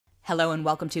Hello and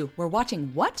welcome to We're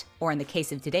Watching What? Or in the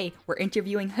case of today, we're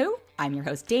interviewing who? I'm your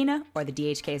host Dana, or the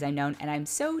DHK as I'm known, and I'm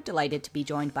so delighted to be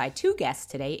joined by two guests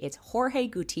today. It's Jorge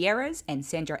Gutiérrez and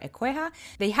Sandra Equihua.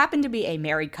 They happen to be a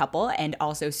married couple and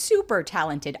also super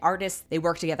talented artists. They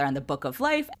work together on The Book of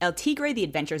Life, El Tigre, The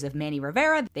Adventures of Manny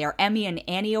Rivera. They are Emmy and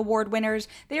Annie Award winners.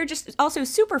 They are just also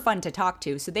super fun to talk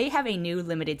to. So they have a new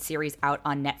limited series out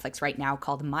on Netflix right now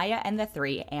called Maya and the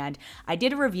Three, and I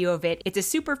did a review of it. It's a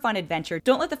super fun adventure.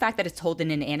 Don't let the fact that it's told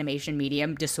in an animation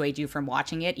medium dissuade you from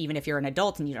watching it, even if you're an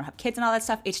adult and you don't have kids and all that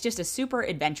stuff. It's just a super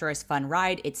adventurous, fun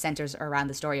ride. It centers around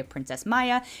the story of Princess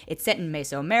Maya. It's set in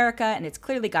Mesoamerica, and it's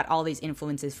clearly got all these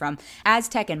influences from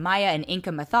Aztec and Maya and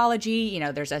Inca mythology. You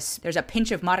know, there's a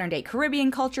pinch of modern-day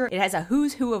Caribbean culture. It has a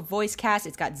who's who of voice cast.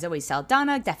 It's got Zoe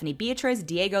Saldana, Stephanie Beatriz,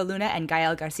 Diego Luna, and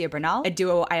Gael Garcia Bernal, a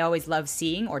duo I always love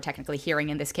seeing, or technically hearing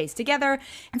in this case, together.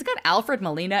 And it's got Alfred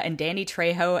Molina and Danny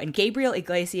Trejo and Gabriel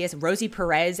Iglesias, Rosie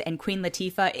Perez, and Queen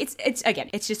Latifah.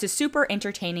 It's just a super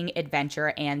entertaining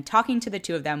adventure, and talking to the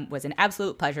two of them was an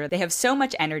absolute pleasure. They have so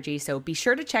much energy, so be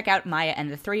sure to check out Maya and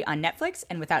the Three on Netflix.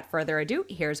 And without further ado,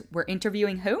 we're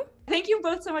interviewing who? Thank you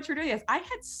both so much for doing this. I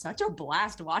had such a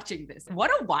blast watching this.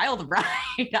 What a wild ride.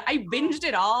 I binged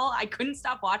it all. I couldn't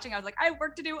stop watching. I was like, I have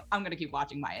work to do. I'm going to keep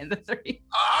watching Maya and the Three.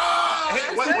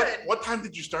 Hey, what time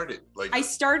did you start it? I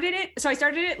started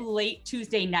it late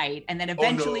Tuesday night and then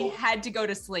eventually had to go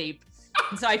to sleep.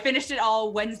 And so I finished it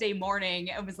all Wednesday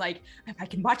morning and was like, if I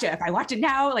can watch it, if I watch it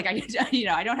now, like I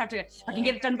don't have to, I can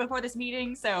get it done before this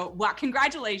meeting. So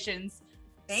congratulations.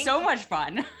 Thank you. Much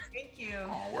fun. Thank you.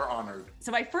 Oh, we're honored. So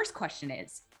my first question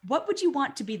is, what would you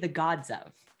want to be the gods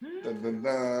of? Dun, dun,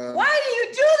 dun. Why do you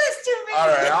do this to me? All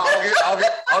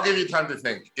right, I'll give you time to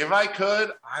think. If I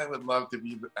could, I would love to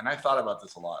be, and I thought about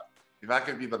this a lot. If I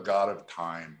could be the god of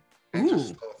time and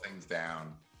just slow things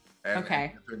down. And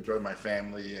to enjoy my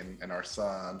family and our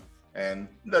son and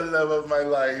the love of my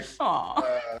life.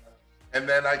 And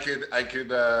then I could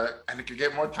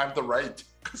get more time to write,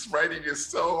 because writing is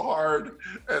so hard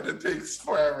and it takes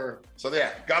forever. So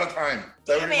yeah, god of time.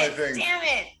 That would be my thing. Damn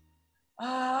it.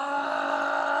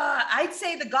 I'd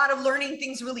say the god of learning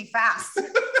things really fast.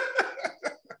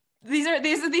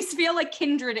 These feel like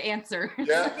kindred answers.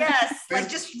 Yeah. Yes, like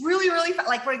just really, really fast.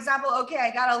 Like for example, okay,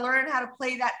 I gotta learn how to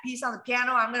play that piece on the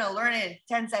piano. I'm gonna learn it in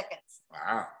 10 seconds.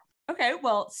 Wow. Okay,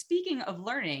 well, speaking of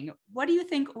learning, what do you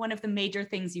think one of the major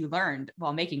things you learned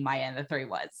while making Maya and the Three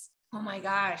was? Oh my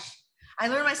gosh, I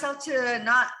learned myself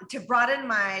to broaden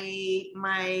my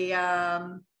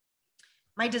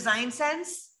design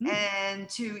sense and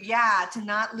to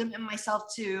not limit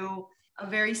myself to a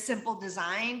very simple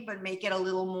design, but make it a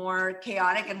little more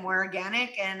chaotic and more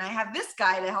organic. And I have this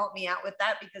guy to help me out with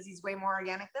that because he's way more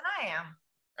organic than I am.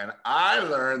 And I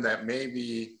learned that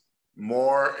maybe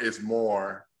more is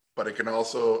more, but it can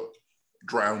also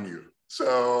drown you.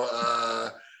 So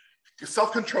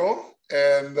self-control,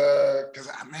 and because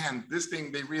man, this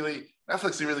thing,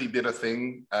 Netflix really did a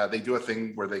thing. They do a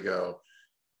thing where they go,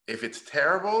 if it's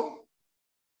terrible,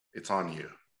 it's on you.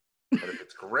 But if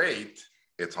it's great,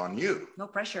 it's on you. No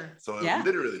pressure. So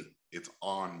literally, it's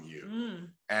on you.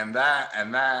 And that,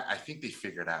 I think they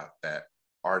figured out that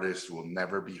artists will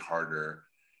never be harder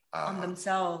on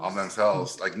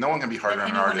themselves. Like no one can be harder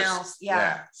on an artist. Else.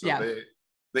 So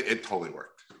it totally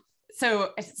worked.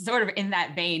 So sort of in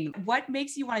that vein, what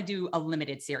makes you want to do a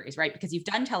limited series, right? Because you've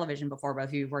done television before, both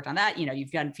of you worked on that,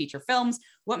 you've done feature films.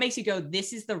 What makes you go,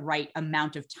 this is the right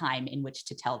amount of time in which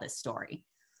to tell this story?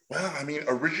 Well, I mean,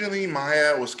 originally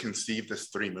Maya was conceived as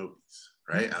 3 movies,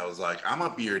 right? I was like, I'm a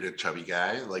bearded, chubby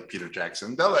guy like Peter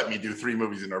Jackson. They'll let me do 3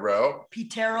 movies in a row.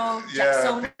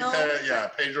 Jacksono.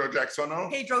 Pedro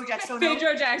Jacksono.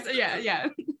 Pedro Jackson, yeah.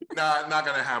 No, not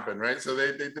gonna happen, right? So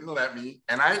they didn't let me.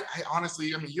 And I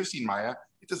honestly, I mean, you've seen Maya.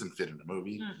 It doesn't fit in a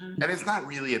movie. And it's not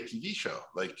really a TV show.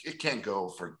 Like, it can't go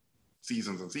for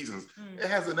seasons and seasons. It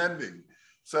has an ending.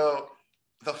 So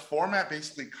the format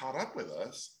basically caught up with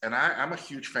us, and I'm a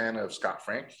huge fan of Scott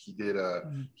Frank. He did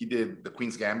The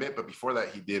Queen's Gambit, but before that,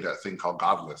 he did a thing called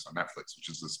Godless on Netflix, which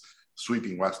is this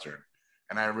sweeping Western.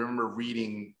 And I remember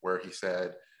reading where he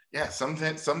said, yeah, some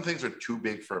things are too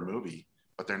big for a movie,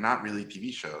 but they're not really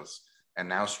TV shows, and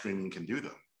now streaming can do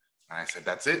them. And I said,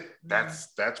 that's it. That's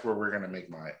where we're gonna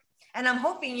make Maya. And I'm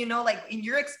hoping, like in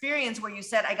your experience where you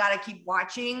said, I gotta keep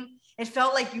watching, it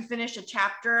felt like you finished a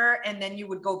chapter and then you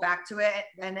would go back to it,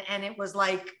 and it was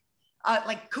like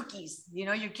cookies, you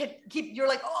you're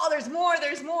like, oh, there's more.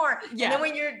 Yeah. And then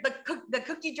when the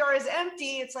cookie jar is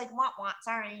empty, it's like,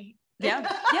 sorry. Yeah.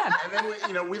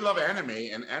 And then we love anime,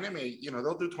 and anime,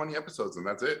 they'll do 20 episodes and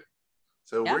that's it.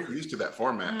 So we're used to that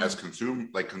format as consuming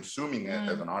it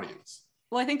as an audience.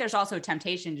 Well, I think there's also a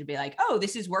temptation to be like, oh,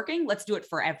 this is working. Let's do it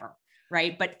forever.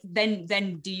 Right. But then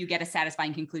do you get a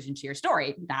satisfying conclusion to your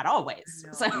story? Not always.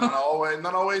 No. So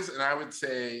Not always. And I would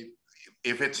say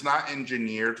if it's not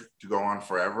engineered to go on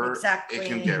forever, Exactly. it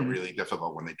can get really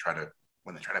difficult when they try to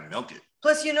milk it.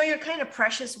 Plus, you're kind of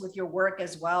precious with your work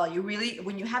as well. You really,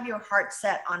 when you have your heart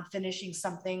set on finishing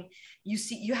something,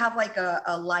 you have like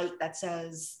a light that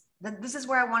says that this is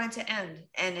where I want it to end.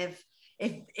 And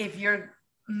if you're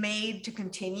made to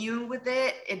continue with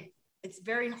it's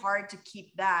very hard to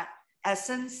keep that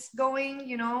essence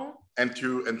going, And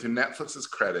to Netflix's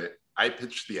credit, I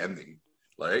pitched the ending.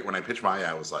 Like when I pitched Maya,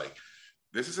 I was like,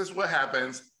 this is just what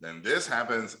happens, then this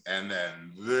happens, and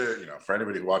then for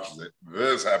anybody who watches it,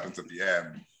 this happens at the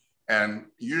end. And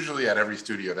usually at every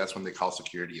studio, that's when they call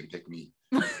security and take me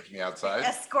outside.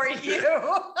 Escort you.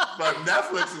 But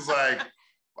Netflix is like,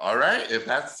 all right, if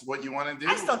that's what you want to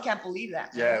do. I still can't believe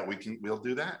that. Yeah, we'll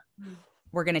do that.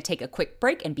 We're going to take a quick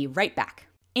break and be right back.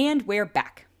 And we're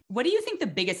back. What do you think the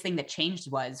biggest thing that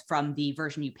changed was from the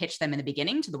version you pitched them in the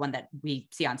beginning to the one that we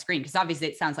see on screen? Because obviously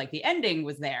it sounds like the ending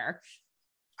was there.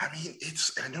 I mean,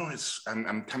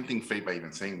 I'm tempting fate by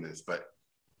even saying this, but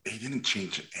it didn't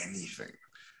change anything.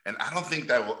 And I don't think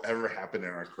that will ever happen in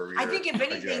our career. I think if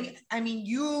anything, again. I mean,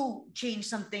 you changed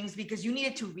some things because you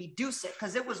needed to reduce it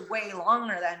because it was way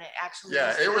longer than it actually Yeah,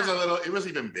 was. it was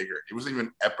even bigger. It was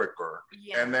even epicer.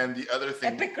 Yeah. And then the other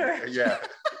thing. Epicer. Yeah.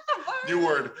 New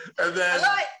word. And then I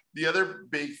love it. the other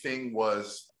big thing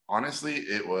was, honestly,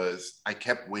 I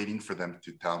kept waiting for them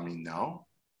to tell me no.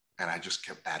 And I just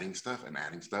kept adding stuff and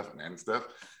adding stuff and adding stuff.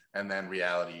 And then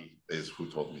reality is who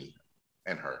told me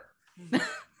and her.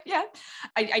 Yeah.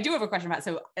 I do have a question about it.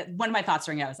 So one of my thoughts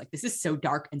during it, I was like, this is so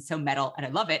dark and so metal and I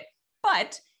love it,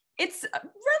 but it's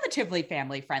relatively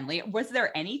family friendly. Was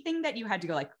there anything that you had to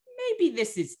go like, maybe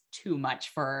this is too much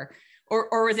for,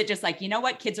 or was it just like, you know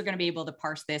what, kids are going to be able to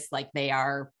parse this like they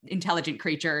are intelligent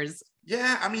creatures?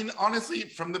 Yeah, I mean, honestly,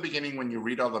 from the beginning, when you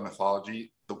read all the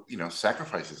mythology,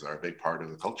 sacrifices are a big part of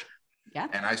the culture. Yeah.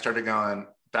 And I started going,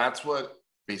 that's what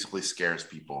basically scares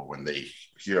people when they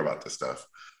hear about this stuff.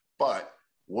 But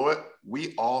what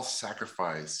we all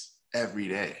sacrifice every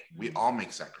day. We all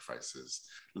make sacrifices,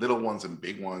 little ones and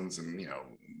big ones. And,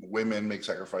 women make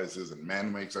sacrifices and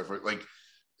men make sacrifices. Like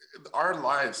our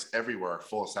lives everywhere are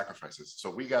full of sacrifices. So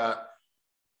we got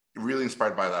really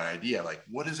inspired by that idea. Like,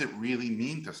 what does it really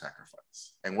mean to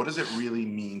sacrifice? And what does it really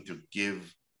mean to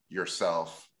give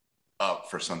yourself up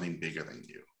for something bigger than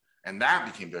you? And that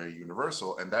became very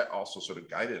universal. And that also sort of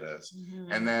guided us.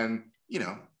 Mm-hmm. And then,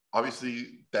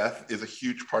 obviously death is a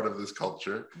huge part of this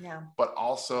culture. Yeah. But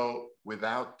also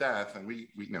without death, and we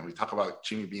talk about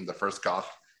Chini being the first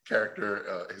goth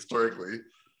character historically,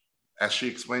 as she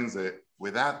explains it,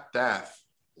 without death,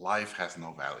 life has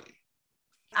no value.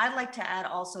 I'd like to add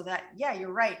also that, yeah,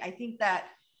 you're right. I think that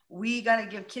we got to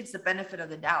give kids the benefit of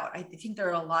the doubt. I think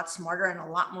they're a lot smarter and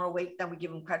a lot more awake than we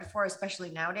give them credit for,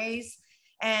 especially nowadays.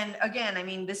 And again, I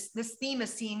mean, this theme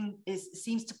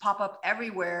seems to pop up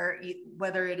everywhere,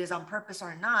 whether it is on purpose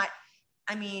or not.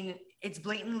 I mean, it's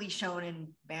blatantly shown in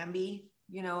Bambi,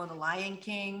 The Lion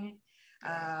King.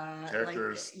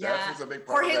 Characters. Like, yeah. Is a big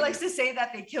part Jorge of likes to say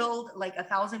that they killed like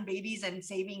 1,000 babies and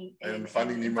Finding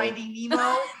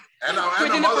Nemo. And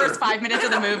within the first 5 minutes of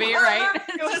the movie, right?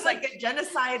 It was like a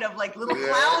genocide of like little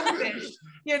clownfish,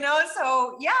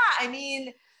 So yeah, I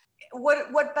mean,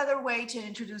 what better way to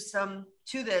introduce them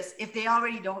to this if they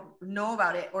already don't know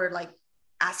about it or like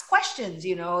ask questions,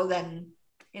 than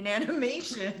in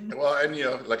animation. Well,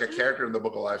 and like a character in the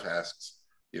Book of Life asks,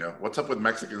 what's up with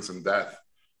Mexicans and death?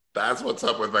 That's what's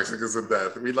up with Mexicans and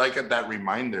death. We like that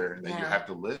reminder that you have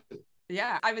to live.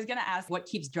 Yeah, I was going to ask what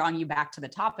keeps drawing you back to the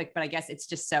topic, but I guess it's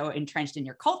just so entrenched in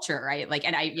your culture, right? Like,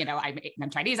 and I'm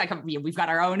Chinese. We've got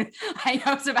our own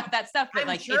hang-ups about that stuff, but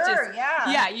it's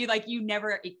just, you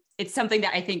never. It's something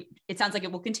that I think it sounds like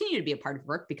it will continue to be a part of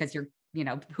work because you're,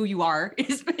 who you are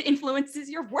influences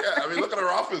your work. Yeah, I mean, look at our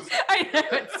office. I know,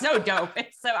 it's so dope.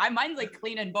 Mine's like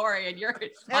clean and boring, and yours,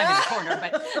 I'm in the corner,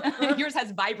 but yours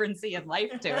has vibrancy and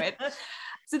life to it.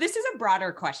 So this is a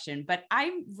broader question, but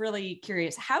I'm really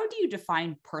curious, how do you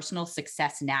define personal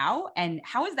success now? And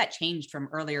how has that changed from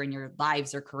earlier in your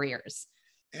lives or careers?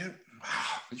 Wow,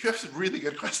 you have some really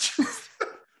good questions.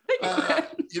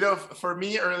 For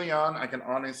me early on, I can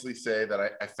honestly say that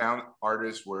I found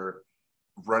artists were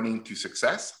running to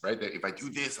success, right? That if I do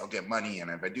this, I'll get money.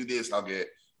 And if I do this, I'll get,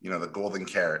 the golden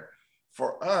carrot.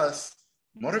 For us,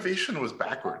 motivation was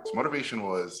backwards. Motivation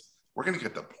was, we're going to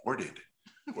get deported.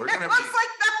 We're gonna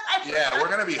Yeah, we're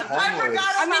gonna be homeless.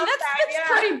 I mean, that's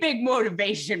pretty big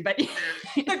motivation, but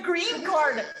the green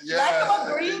card, Yeah. lack of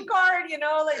a green card, you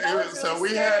know, like that was So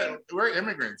scary. we're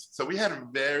immigrants, so we had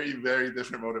very, very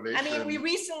different motivation. I mean, we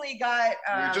recently got.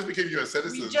 We just became U.S.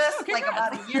 citizens. We just like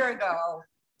about a year ago.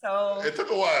 So it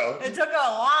took a while. It took a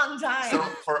long time. So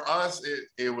for us,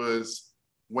 it was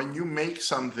when you make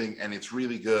something and it's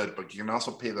really good, but you can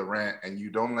also pay the rent and you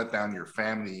don't let down your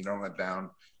family, you don't let down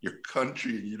your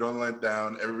country, you don't let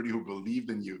down everybody who believed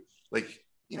in you. Like,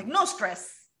 no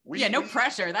stress. No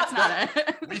pressure. That's not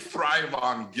it. We thrive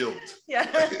on guilt. Yeah.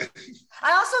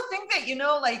 I also think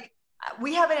that, like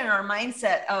we have it in our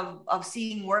mindset of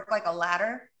seeing work like a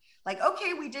ladder. Like,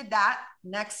 okay, we did that.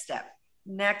 Next step.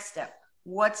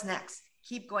 What's next?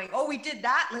 Keep going. Oh, we did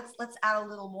that. Let's add a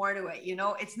little more to it.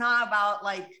 It's not about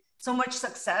like so much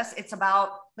success. It's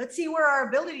about, let's see where our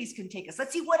abilities can take us.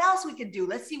 Let's see what else we can do.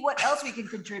 Let's see what else we can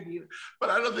contribute. But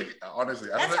I don't think, honestly,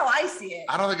 that's how I see it.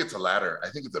 I don't think it's a ladder. I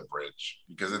think it's a bridge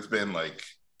because it's been like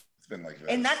this.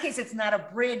 In that case, it's not a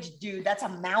bridge, dude. That's a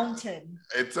mountain.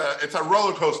 It's a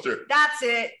roller coaster. That's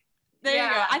it. There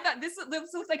you go. I thought this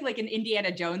looks like an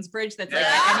Indiana Jones bridge that's like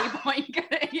at any point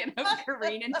gonna,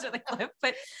 careen into the cliff.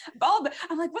 But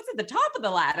I'm like, what's at the top of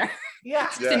the ladder? Yeah.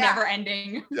 It's a never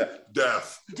ending. Yeah.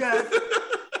 Death.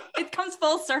 It comes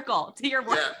full circle to your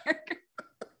work. Yeah.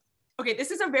 Okay,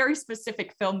 this is a very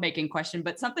specific filmmaking question,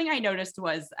 but something I noticed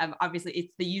was obviously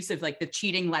it's the use of like the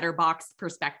cheating letterbox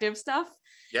perspective stuff.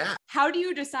 Yeah. How do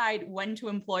you decide when to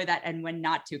employ that and when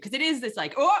not to? Because it is this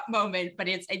like, moment, but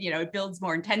it's, it builds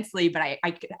more intensely, but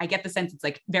I get the sense it's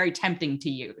like very tempting to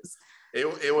use.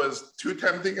 It was too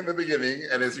tempting in the beginning.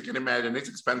 And as you can imagine, it's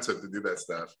expensive to do that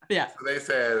stuff. Yeah. So they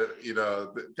said,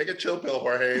 take a chill pill,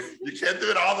 Jorge. You can't do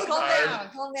it all the time.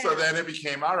 Calm down. So then it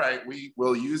became, all right, we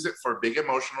will use it for big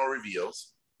emotional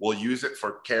reveals. We'll use it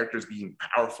for characters being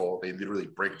powerful. They literally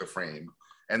break the frame.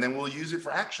 And then we'll use it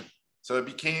for action. So it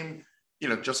became,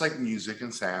 just like music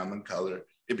and sound and color,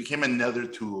 it became another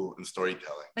tool in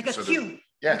storytelling. Like a cue.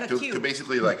 Yeah, to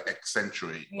basically like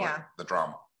accentuate the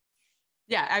drama.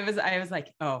 Yeah, I was like,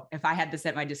 if I had this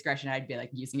at my discretion, I'd be like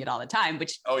using it all the time,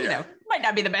 which might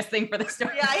not be the best thing for the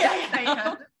story.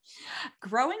 Yeah.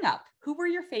 Growing up, who were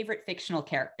your favorite fictional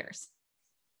characters?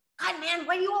 God, man,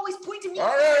 why do you always point to me? All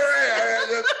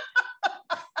right.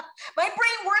 My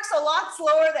brain works a lot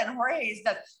slower than Jorge's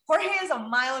does. Jorge is a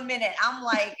mile a minute. I'm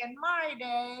like, in my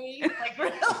day, like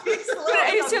really slow. But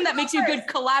I assume that makes you good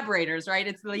collaborators, right?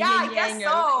 It's the yin yang.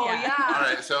 All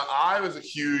right, so I was a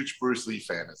huge Bruce Lee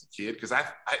fan as a kid because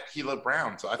he looked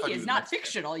brown, so I thought he was not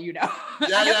fictional, Yeah.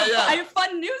 I have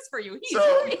fun news for you. He's real.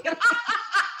 Yeah,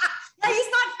 he's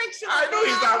not fictional. I know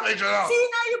he's not fictional. See,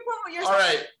 now you put what you're saying. All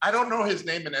right, I don't know his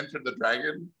name in Enter the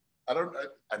Dragon.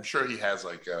 I'm sure he has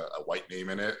like a white name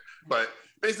in it, but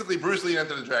basically Bruce Lee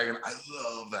Enter the Dragon, I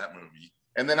love that movie.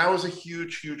 And then I was a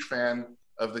huge fan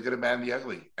of The Good, and Bad, and the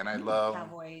Ugly. And I love,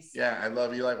 I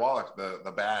love Eli Wallach,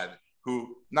 the bad,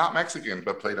 who not Mexican,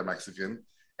 but played a Mexican.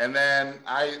 And then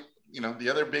the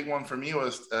other big one for me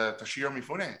was Toshiro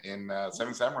Mifune in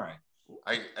Seven Samurai.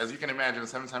 As you can imagine,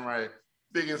 Seven Samurai,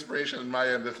 big inspiration in my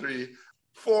end, the 3.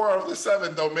 4 of the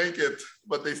 7 don't make it,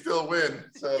 but they still win.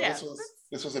 So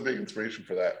this was a big inspiration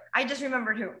for that. I just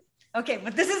remembered who. Okay,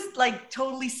 but this is like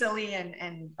totally silly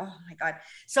and oh my God.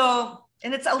 So,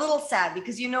 and it's a little sad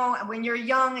because, when you're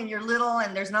young and you're little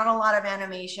and there's not a lot of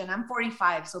animation, I'm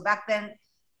 45. So back then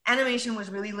animation was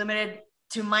really limited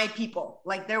to my people.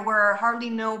 Like there were hardly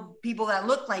no people that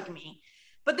looked like me,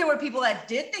 but there were people that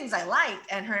did things I liked.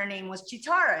 And her name was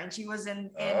Chitara. And she was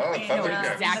exactly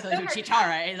who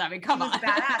Chitara is. I mean, come on.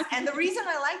 Badass. And the reason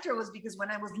I liked her was because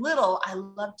when I was little, I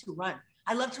loved to run.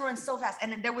 I loved to run so fast.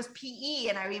 And then there was PE.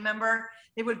 And I remember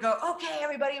they would go, okay,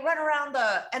 everybody run around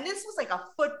and this was like a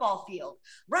football field,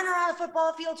 run around the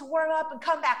football field to warm up and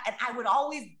come back. And I would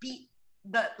always beat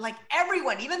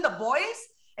everyone, even the boys,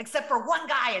 except for one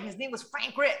guy. And his name was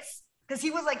Frank Ritz. Because he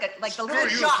was like the little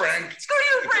jock. Frank. Screw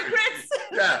you, Frank Ritz.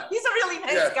 Yeah. He's a really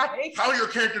nice guy. How are your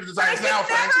character designs now,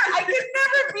 Frank? I could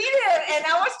never beat him. And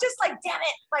I was just like, damn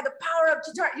it, by the power of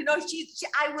Chitara.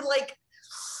 I would like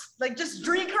just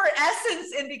drink her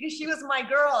essence in because she was my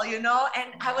girl, and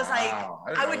I was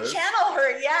I would channel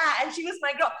her, and she was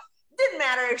my girl. Didn't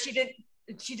matter if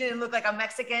she didn't look like a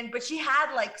Mexican, but she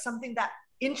had like something that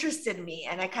interested me,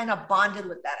 and I kind of bonded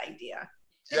with that idea.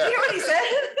 Did you hear what he said?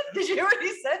 Did you hear what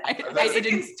he said?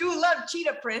 Mexicans do love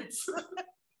cheetah prints. What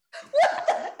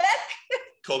the heck?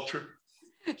 Culture.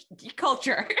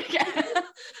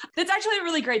 That's actually a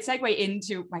really great segue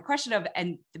into my question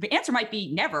and the answer might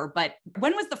be never, but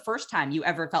when was the first time you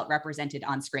ever felt represented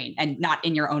on screen and not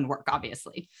in your own work,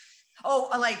 obviously? Oh,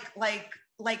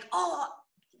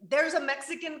 there's a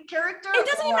Mexican character. It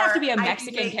doesn't even have to be a I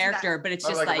Mexican relate to character, that. but it's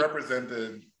Not just like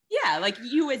represented. yeah, like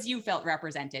you as you felt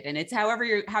represented, and it's however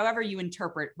you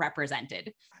interpret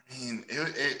represented. I mean,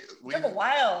 It took a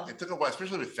while. It took a while,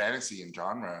 especially with fantasy and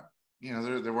genre. You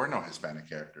know, there were no Hispanic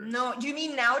characters. No, do you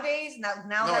mean nowadays? Now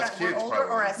No, that we're kids, older,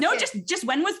 probably. or as No, kids? just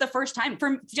when was the first time?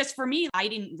 For me, I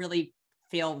didn't really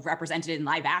feel represented in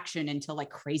live action until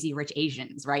like Crazy Rich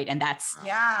Asians, right? And that's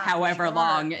however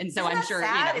long. And so Isn't I'm that sure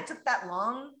sad? you know, It took that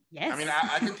long. yes. I mean,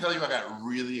 I can tell you, I got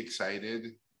really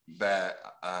excited that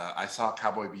I saw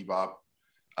Cowboy Bebop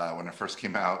when it first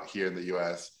came out here in the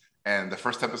U.S. And the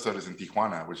first episode is in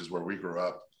Tijuana, which is where we grew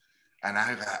up. And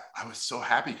I was so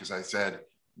happy because I said,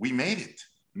 we made it.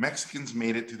 Mexicans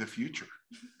made it to the future.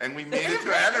 And we made it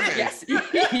to anime. Yes.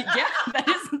 Yeah, that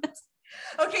is.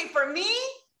 Okay, for me,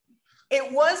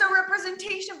 it was a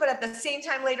representation, but at the same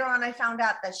time, later on, I found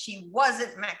out that she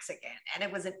wasn't Mexican and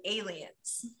it was an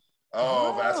aliens.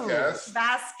 Oh, Vasquez.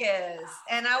 Vasquez.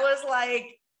 And I was like,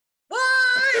 what?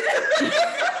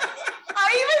 I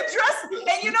even dressed,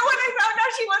 and you know when I found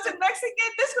out she wasn't Mexican?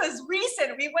 This was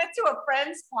recent. We went to a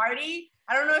friend's party.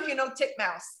 I don't know if you know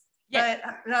Titmouse. Yeah.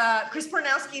 But Chris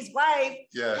Pornowski's wife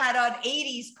Yeah. had an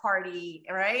 80s party,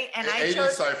 right? And I 80s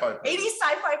chose sci-fi. 80s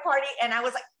sci-fi party, and I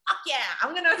was like, fuck yeah,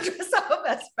 I'm gonna dress up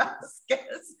as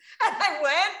Vasquez. And I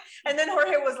went, and then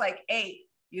Jorge was like, hey,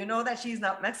 you know that she's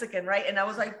not Mexican, right? And I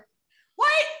was like,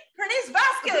 what? Her name's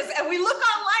Vasquez. And we look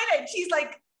online, and she's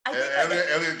like, I think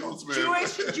Elliot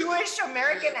Goldsmith. Jewish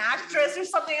American actress or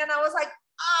something. And I was like,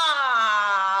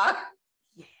 ah.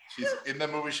 She's in the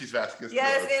movie. She's Vasquez.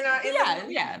 Yes,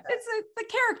 Yeah. It's the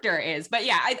character is, but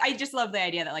yeah, I just love the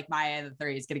idea that like Maya the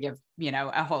 3 is going to give, you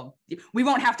know, a whole, we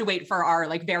won't have to wait for our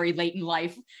like very late in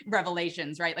life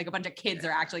revelations, right? Like a bunch of kids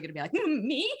are actually going to be like,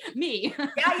 me.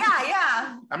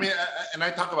 Yeah. I mean, and I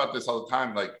talk about this all the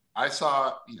time. Like I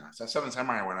saw Seven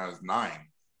Samurai when I was 9,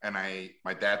 and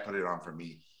my dad put it on for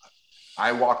me.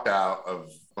 I walked out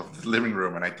of the living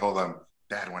room and I told him,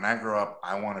 Dad, when I grow up,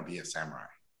 I want to be a samurai.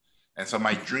 And so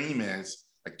my dream is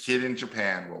a kid in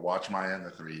Japan will watch Maya and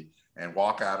the 3 and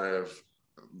walk out of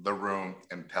the room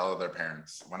and tell their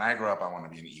parents, when I grow up, I want to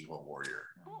be an Equihua warrior.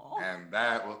 Oh. And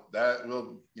that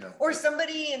will, you know. Or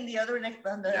somebody in the other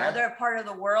other part of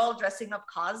the world dressing up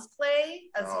cosplay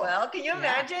as well. Can you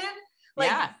imagine? Like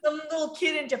some little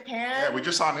kid in Japan. Yeah, we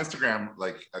just saw on Instagram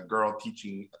like a girl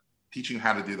teaching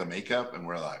how to do the makeup, and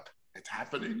we're like, it's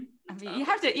happening. I mean, you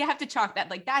have to chalk that,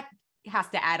 like that has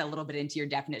to add a little bit into your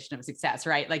definition of success,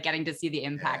 right? Like getting to see the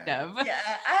impact of.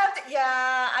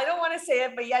 Yeah, I don't want to say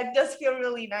it, but yeah, it does feel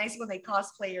really nice when they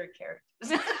cosplay your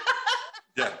characters.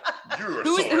 Yeah.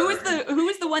 Who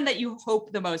is the one that you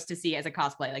hope the most to see as a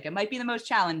cosplay? Like it might be the most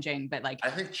challenging, but like I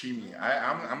think Chimi.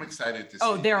 I'm excited to see.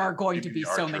 Oh, there are going to be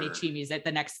Archer. so many Chimis at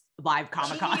the next live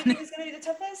Comic-Con. You think it's gonna be the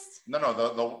toughest?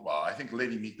 No. Well, I think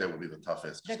Lady Mita will be the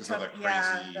toughest just because of the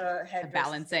crazy. The headdress.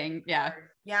 Balancing. Yeah.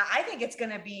 Yeah, I think it's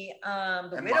gonna be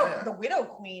the Widow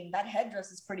Queen. That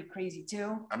headdress is pretty crazy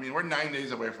too. I mean, we're 9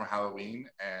 days away from Halloween,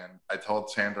 and I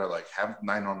told Sandra like have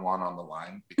 911 on the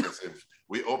line because if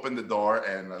we open the door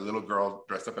and a little girl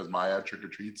dressed up as Maya trick or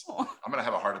treats, I'm gonna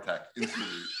have a heart attack instantly.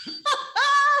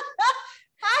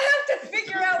 I have to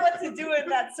figure out what to do in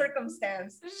that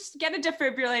circumstance. Just get a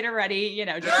defibrillator ready, you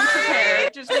know, just be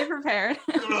prepared. Just be prepared.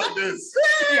 Like this.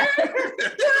 Yeah.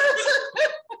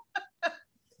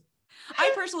 I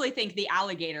personally think the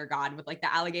alligator god with like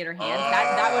the alligator hands,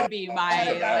 that would be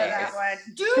my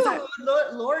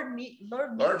Lord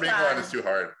Meatland is too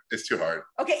hard. It's too hard.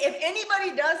 Okay, if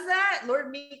anybody does that,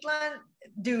 Lord Meatland,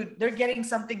 dude, they're getting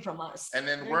something from us. And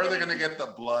then where are they going to get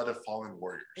the blood of fallen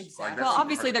warriors? Exactly. Like, well,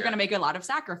 obviously they're going to make a lot of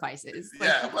sacrifices. Like,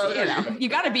 yeah, well, you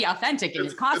got to be authentic in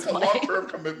your cosplay. It's a long-term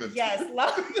commitment. Yes.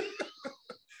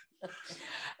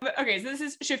 Okay, so this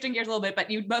is shifting gears a little bit, but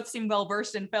you both seem well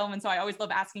versed in film, and so I always love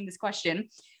asking this question.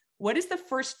 What is the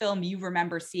first film you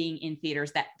remember seeing in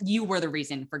theaters that you were the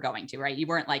reason for going to, right? You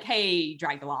weren't like, hey,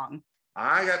 dragged along.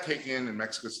 I got taken in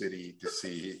Mexico City to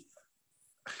see,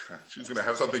 she's going to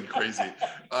have something crazy.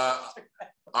 I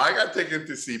got taken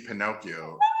to see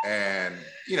Pinocchio, and,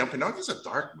 you know, Pinocchio's a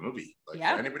dark movie. Like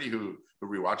for anybody who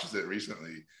rewatches it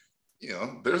recently, you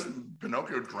know, there's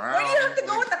Pinocchio drowned. Why do you have to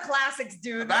go with the classics,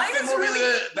 dude? Mine is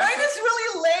really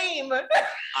lame.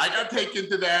 I got taken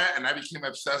to that, and I became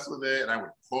obsessed with it, and I would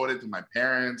quote it to my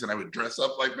parents, and I would dress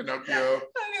up like Pinocchio.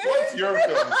 What's your film,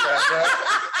 Sandra?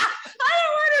 I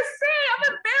don't want to say. I'm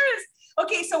embarrassed.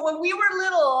 Okay, so when we were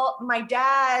little, my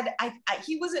dad,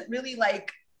 he wasn't really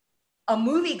like a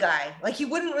movie guy. Like he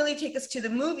wouldn't really take us to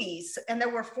the movies, and there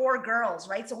were 4 girls,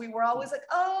 right? So we were always like,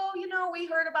 oh, you know, we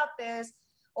heard about this.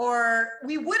 Or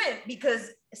we wouldn't, because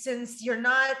since you're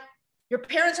not your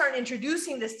parents aren't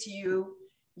introducing this to you,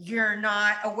 you're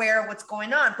not aware of what's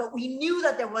going on. But we knew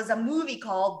that there was a movie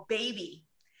called Baby.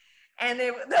 And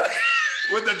it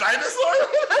with the dinosaur?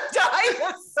 The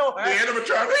dinosaur. The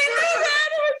animatronic? We knew the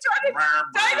animatronic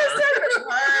dinosaur.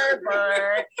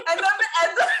 And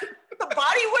the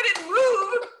body wouldn't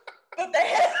move, but the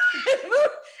head would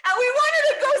move. And we wanted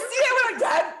to go see it. We're like,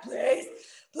 Dad, please,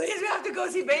 we have to go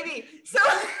see Baby. So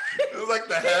it was like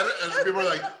the head, and people were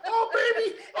like, oh,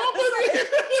 baby.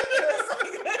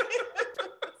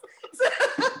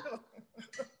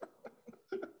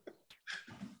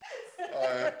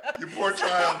 You poor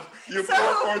child. You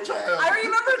poor child. I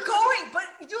remember going, but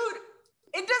dude,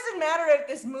 it doesn't matter if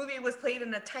this movie was played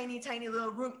in a tiny, tiny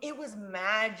little room. It was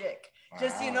magic. Wow.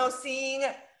 Just, seeing,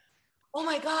 oh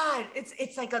my God,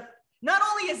 it's like not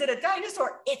only is it a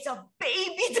dinosaur, it's a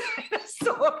baby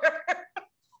dinosaur.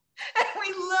 And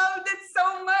we loved it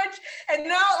so much. And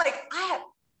now,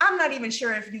 I'm not even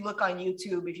sure if you look on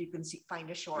YouTube, if you can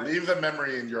find a short. Leave the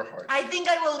memory in your heart. I think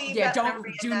I will leave that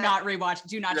memory. Do not rewatch.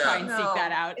 Do not try and seek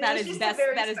that out. That is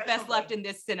best left in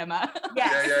this cinema.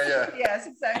 Yes. Yeah. Yes,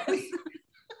 exactly.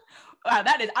 Wow,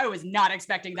 I was not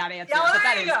expecting that answer. Yeah, well, but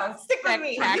there you go. Stick with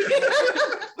me.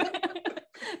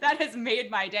 That has made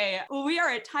my day. We are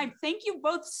at time. Thank you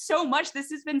both so much.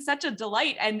 This has been such a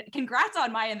delight, and congrats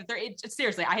on Maya and the Third.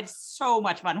 Seriously, I had so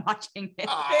much fun watching it.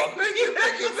 Oh, thank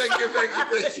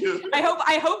you.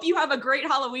 I hope you have a great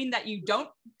Halloween that you don't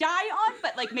die on,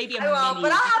 but maybe a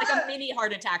mini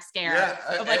heart attack scare. Yeah,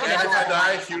 if I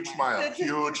die, huge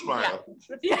smile.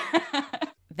 Yeah.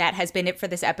 That has been it for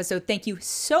this episode. Thank you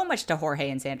so much to Jorge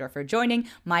and Sandra for joining.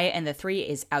 Maya and the Three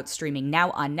is out streaming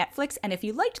now on Netflix. And if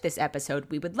you liked this episode,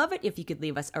 we would love it if you could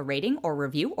leave us a rating or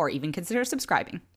review or even consider subscribing.